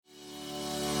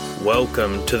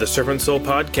Welcome to the Servant Soul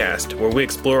Podcast, where we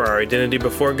explore our identity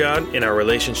before God and our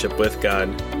relationship with God.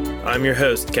 I'm your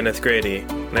host, Kenneth Grady,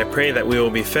 and I pray that we will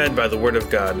be fed by the Word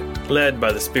of God, led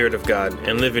by the Spirit of God,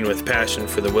 and living with passion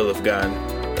for the will of God.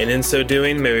 And in so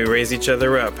doing, may we raise each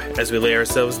other up as we lay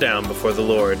ourselves down before the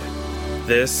Lord.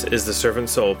 This is the Servant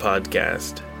Soul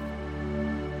Podcast.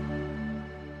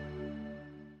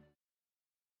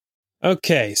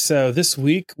 Okay, so this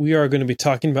week we are going to be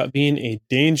talking about being a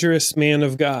dangerous man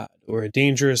of God or a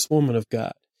dangerous woman of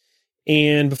God.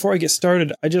 And before I get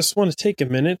started, I just want to take a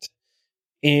minute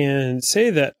and say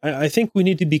that I think we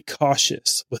need to be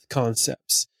cautious with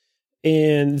concepts.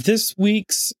 And this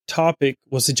week's topic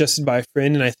was suggested by a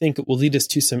friend, and I think it will lead us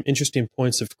to some interesting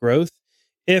points of growth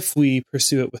if we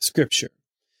pursue it with Scripture.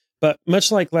 But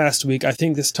much like last week, I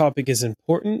think this topic is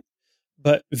important,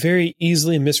 but very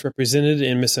easily misrepresented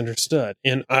and misunderstood.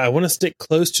 And I want to stick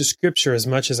close to Scripture as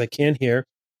much as I can here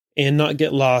and not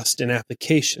get lost in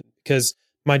application, because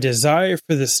my desire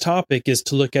for this topic is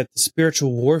to look at the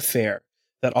spiritual warfare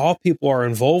that all people are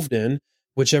involved in,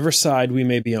 whichever side we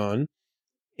may be on,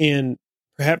 and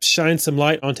perhaps shine some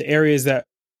light onto areas that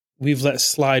we've let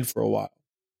slide for a while.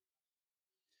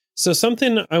 So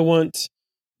something I want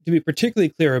to be particularly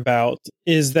clear about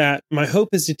is that my hope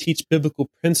is to teach biblical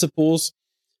principles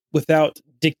without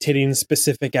dictating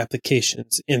specific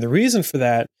applications. And the reason for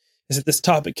that is that this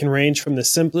topic can range from the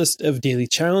simplest of daily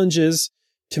challenges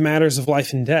to matters of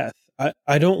life and death.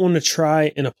 I don't want to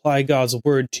try and apply God's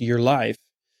word to your life,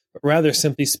 but rather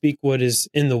simply speak what is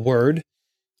in the word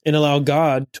and allow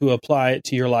God to apply it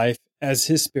to your life as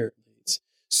his Spirit leads.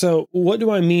 So what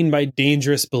do I mean by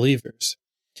dangerous believers?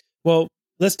 Well,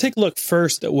 let's take a look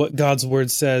first at what God's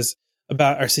word says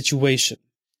about our situation,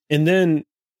 and then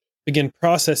begin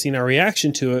processing our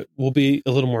reaction to it will be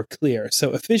a little more clear.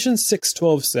 So Ephesians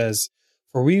 6:12 says,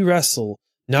 "For we wrestle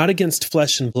not against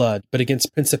flesh and blood, but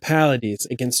against principalities,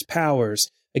 against powers,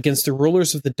 against the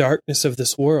rulers of the darkness of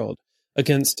this world,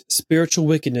 against spiritual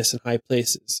wickedness in high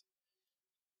places."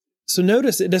 So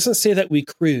notice it doesn't say that we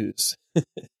cruise.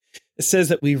 It says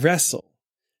that we wrestle,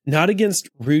 not against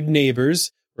rude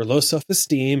neighbors or low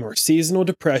self-esteem or seasonal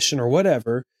depression or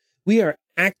whatever. We are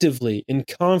actively in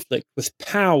conflict with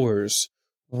powers,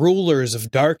 rulers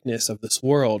of darkness of this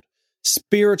world,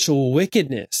 spiritual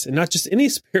wickedness, and not just any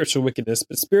spiritual wickedness,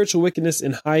 but spiritual wickedness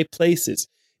in high places.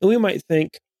 And we might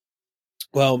think,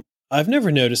 well, I've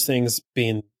never noticed things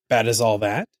being bad as all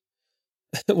that.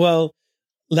 Well,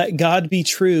 let God be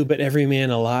true, but every man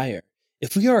a liar.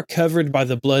 If we are covered by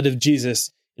the blood of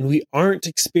Jesus and we aren't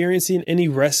experiencing any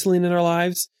wrestling in our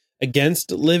lives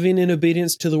against living in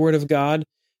obedience to the Word of God,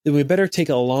 then we better take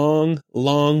a long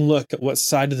look at what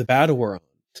side of the battle we're on.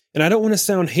 And I don't want to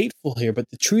sound hateful here, but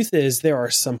the truth is there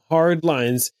are some hard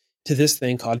lines to this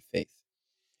thing called faith.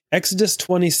 Exodus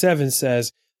 27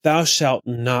 says, "Thou shalt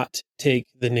not take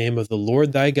the name of the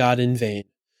Lord thy God in vain,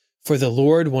 for the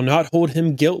Lord will not hold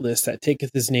him guiltless that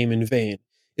taketh his name in vain."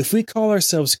 If we call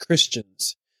ourselves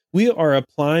Christians, we are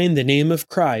applying the name of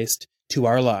Christ to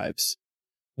our lives.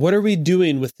 What are we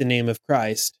doing with the name of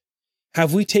Christ?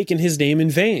 Have we taken his name in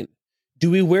vain? Do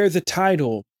we wear the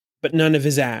title, but none of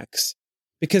his acts?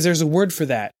 Because there's a word for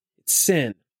that. It's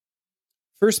sin.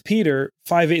 1 Peter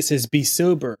 5:8 says, "Be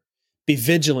sober, be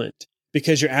vigilant,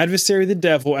 because your adversary the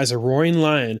devil, as a roaring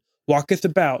lion, walketh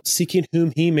about, seeking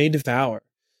whom he may devour."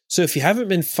 So if you haven't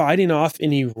been fighting off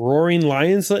any roaring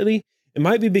lions lately, it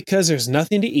might be because there's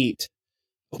nothing to eat.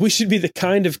 We should be the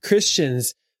kind of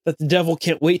Christians that the devil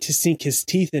can't wait to sink his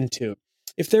teeth into.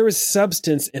 If there is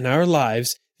substance in our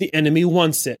lives, the enemy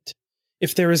wants it.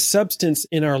 If there is substance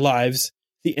in our lives,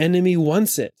 the enemy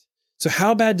wants it. So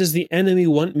how bad does the enemy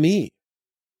want me?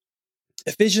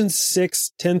 Ephesians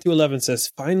 6:10-11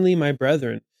 says, "Finally, my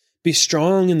brethren, be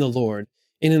strong in the Lord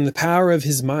and in the power of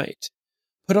his might.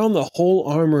 Put on the whole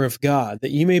armor of God,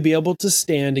 that you may be able to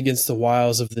stand against the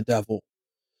wiles of the devil."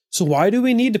 So why do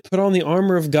we need to put on the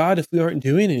armor of God if we aren't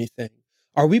doing anything?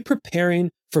 Are we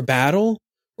preparing for battle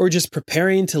or just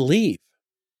preparing to leave?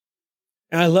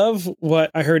 And I love what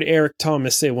I heard Eric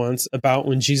Thomas say once about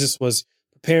when Jesus was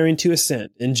preparing to ascend.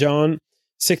 In John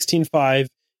 16:5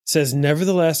 says,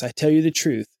 "Nevertheless, I tell you the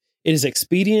truth. It is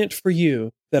expedient for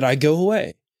you that I go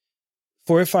away.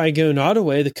 For if I go not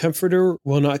away, the Comforter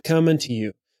will not come unto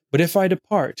you. But if I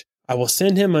depart, I will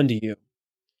send him unto you."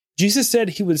 Jesus said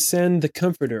he would send the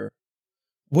Comforter.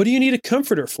 What do you need a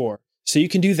Comforter for? So you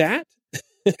can do that?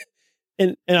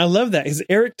 and I love that because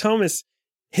Eric Thomas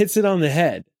hits it on the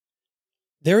head.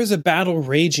 There is a battle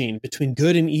raging between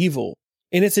good and evil,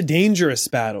 and it's a dangerous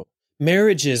battle.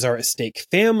 Marriages are at stake.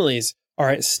 Families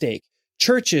are at stake.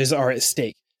 Churches are at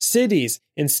stake. Cities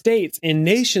and states and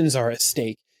nations are at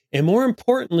stake. And more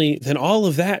importantly than all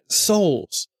of that,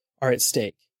 souls are at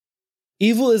stake.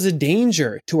 Evil is a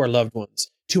danger to our loved ones,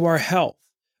 to our health,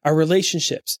 our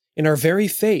relationships, and our very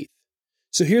faith.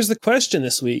 So here's the question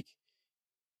this week.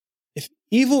 If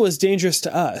evil is dangerous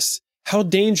to us, how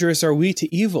dangerous are we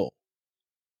to evil?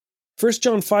 1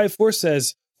 John 5:4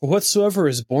 says, "For whatsoever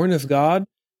is born of God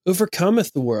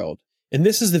overcometh the world. And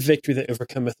this is the victory that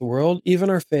overcometh the world, even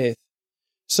our faith."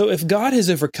 So if God has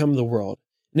overcome the world,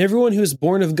 and everyone who is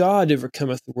born of God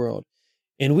overcometh the world,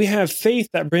 and we have faith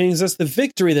that brings us the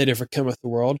victory that overcometh the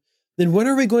world, then when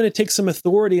are we going to take some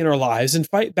authority in our lives and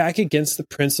fight back against the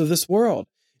prince of this world?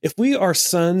 If we are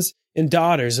sons and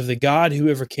daughters of the God who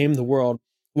overcame the world,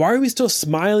 why are we still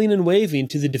smiling and waving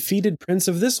to the defeated prince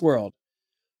of this world?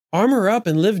 Armor up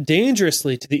and live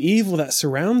dangerously to the evil that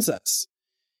surrounds us.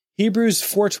 Hebrews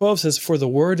 4:12 says, "For the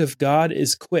word of God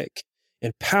is quick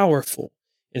and powerful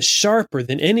and sharper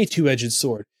than any two-edged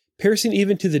sword, piercing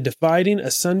even to the dividing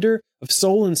asunder of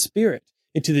soul and spirit,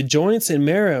 into the joints and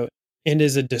marrow, and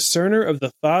is a discerner of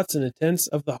the thoughts and intents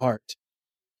of the heart."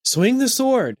 Swing the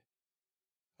sword.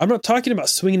 I'm not talking about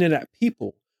swinging it at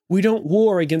people. We don't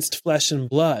war against flesh and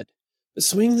blood, but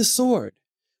swing the sword.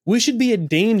 We should be a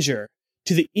danger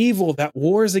to the evil that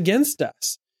wars against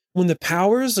us. When the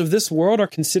powers of this world are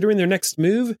considering their next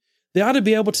move, they ought to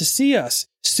be able to see us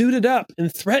suited up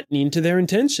and threatening to their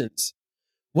intentions.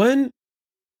 When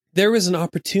there is an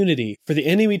opportunity for the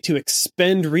enemy to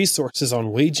expend resources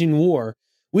on waging war,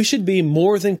 we should be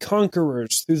more than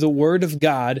conquerors through the word of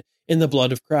God and the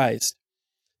blood of Christ.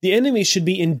 The enemy should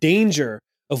be in danger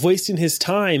of wasting his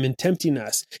time in tempting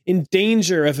us, in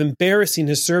danger of embarrassing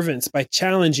his servants by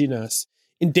challenging us,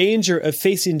 in danger of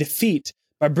facing defeat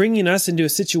by bringing us into a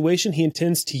situation he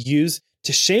intends to use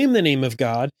to shame the name of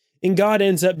God, and God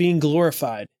ends up being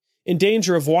glorified, in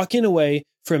danger of walking away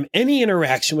from any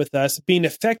interaction with us, being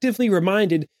effectively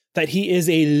reminded that he is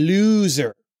a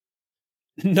loser.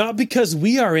 Not because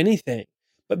we are anything,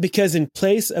 but because in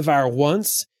place of our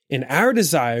wants and our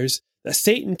desires that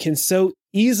Satan can so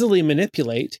easily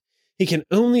manipulate, he can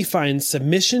only find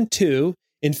submission to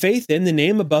and faith in the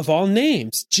name above all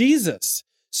names, Jesus.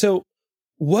 So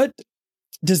what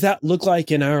does that look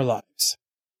like in our lives?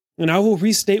 And I will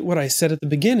restate what I said at the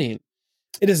beginning.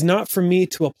 It is not for me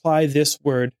to apply this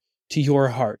word to your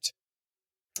heart.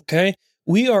 Okay?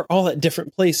 We are all at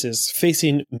different places,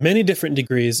 facing many different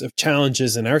degrees of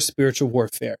challenges in our spiritual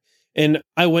warfare. And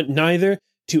I want neither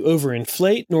to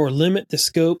overinflate nor limit the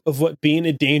scope of what being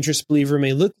a dangerous believer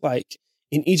may look like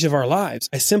in each of our lives.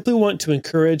 I simply want to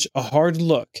encourage a hard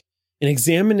look, an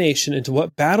examination into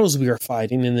what battles we are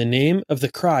fighting in the name of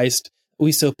the Christ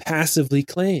we so passively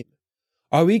claim.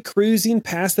 Are we cruising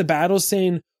past the battles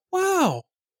saying, "Wow,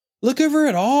 look over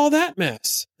at all that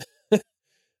mess"?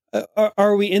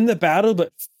 Are we in the battle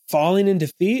but falling in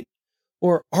defeat?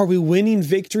 Or are we winning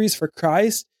victories for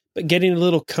Christ but getting a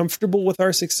little comfortable with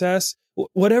our success?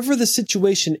 Whatever the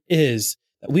situation is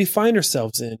that we find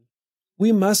ourselves in,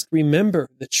 we must remember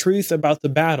the truth about the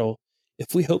battle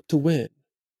if we hope to win.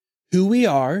 Who we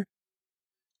are,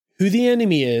 who the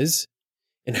enemy is,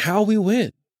 and how we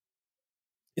win.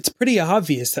 It's pretty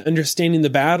obvious that understanding the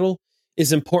battle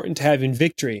is important to having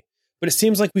victory, but it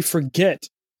seems like we forget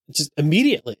just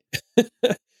immediately.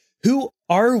 Who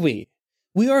are we?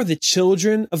 We are the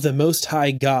children of the Most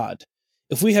High God.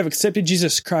 If we have accepted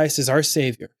Jesus Christ as our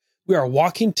Savior, we are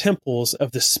walking temples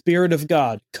of the Spirit of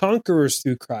God, conquerors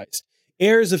through Christ,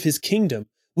 heirs of his kingdom.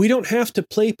 We don't have to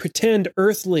play pretend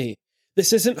earthly.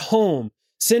 This isn't home.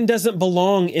 Sin doesn't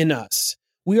belong in us.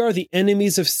 We are the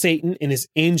enemies of Satan and his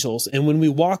angels, and when we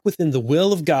walk within the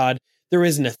will of God, there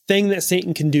isn't a thing that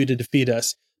Satan can do to defeat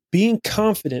us, being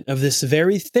confident of this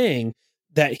very thing,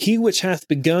 that he which hath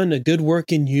begun a good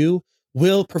work in you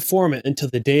will perform it until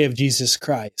the day of Jesus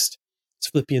Christ. It's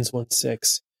Philippians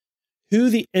 1:6. Who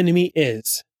the enemy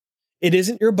is. It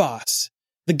isn't your boss,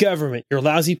 the government, your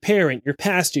lousy parent, your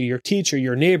pastor, your teacher,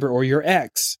 your neighbor, or your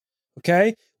ex.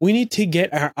 Okay? We need to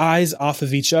get our eyes off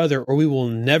of each other, or we will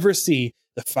never see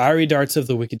the fiery darts of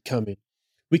the wicked coming.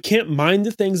 We can't mind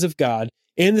the things of God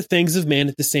and the things of man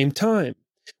at the same time.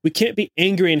 We can't be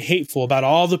angry and hateful about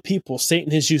all the people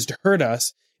Satan has used to hurt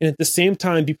us, and at the same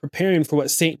time be preparing for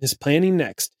what Satan is planning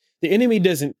next. The enemy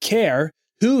doesn't care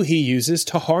who he uses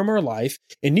to harm our life,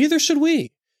 and neither should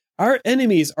we. Our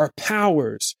enemies are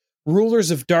powers, rulers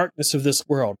of darkness of this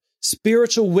world,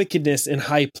 spiritual wickedness in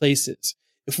high places.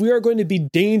 If we are going to be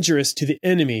dangerous to the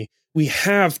enemy, we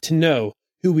have to know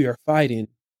who we are fighting.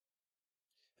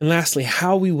 And lastly,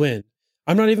 how we win.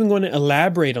 I'm not even going to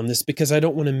elaborate on this because I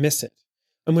don't want to miss it.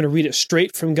 I'm going to read it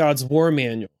straight from God's war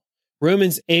manual.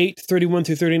 Romans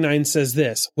 8:31-39 says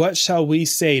this, "What shall we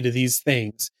say to these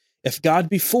things? If God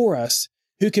be for us,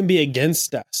 who can be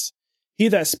against us? He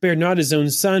that spared not his own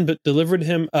Son, but delivered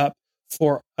him up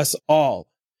for us all,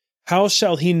 how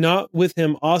shall he not with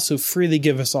him also freely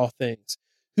give us all things?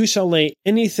 Who shall lay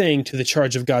anything to the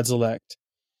charge of God's elect?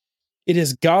 It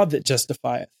is God that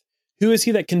justifieth. Who is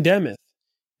he that condemneth?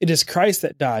 It is Christ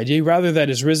that died, yea, rather that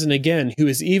is risen again, who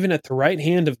is even at the right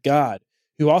hand of God,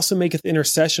 who also maketh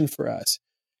intercession for us.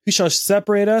 Who shall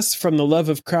separate us from the love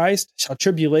of Christ? Shall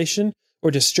tribulation,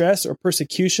 or distress, or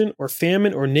persecution, or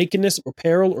famine, or nakedness, or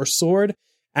peril, or sword?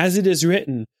 As it is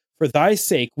written, For thy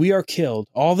sake we are killed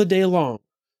all the day long.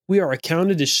 We are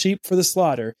accounted as sheep for the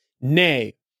slaughter.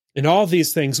 Nay, in all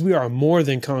these things we are more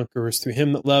than conquerors through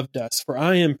him that loved us. For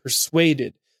I am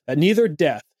persuaded that neither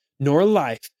death, nor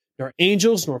life, nor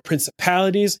angels, nor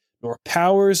principalities, nor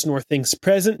powers, nor things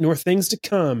present, nor things to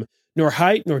come, nor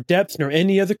height, nor depth, nor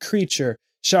any other creature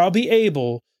shall be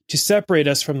able to separate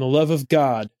us from the love of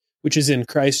God, which is in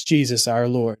Christ Jesus our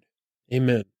Lord.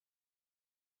 Amen.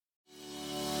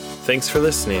 Thanks for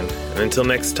listening, and until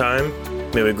next time,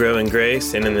 may we grow in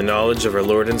grace and in the knowledge of our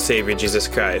Lord and Savior Jesus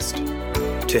Christ.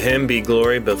 To him be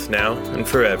glory both now and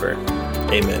forever.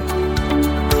 Amen.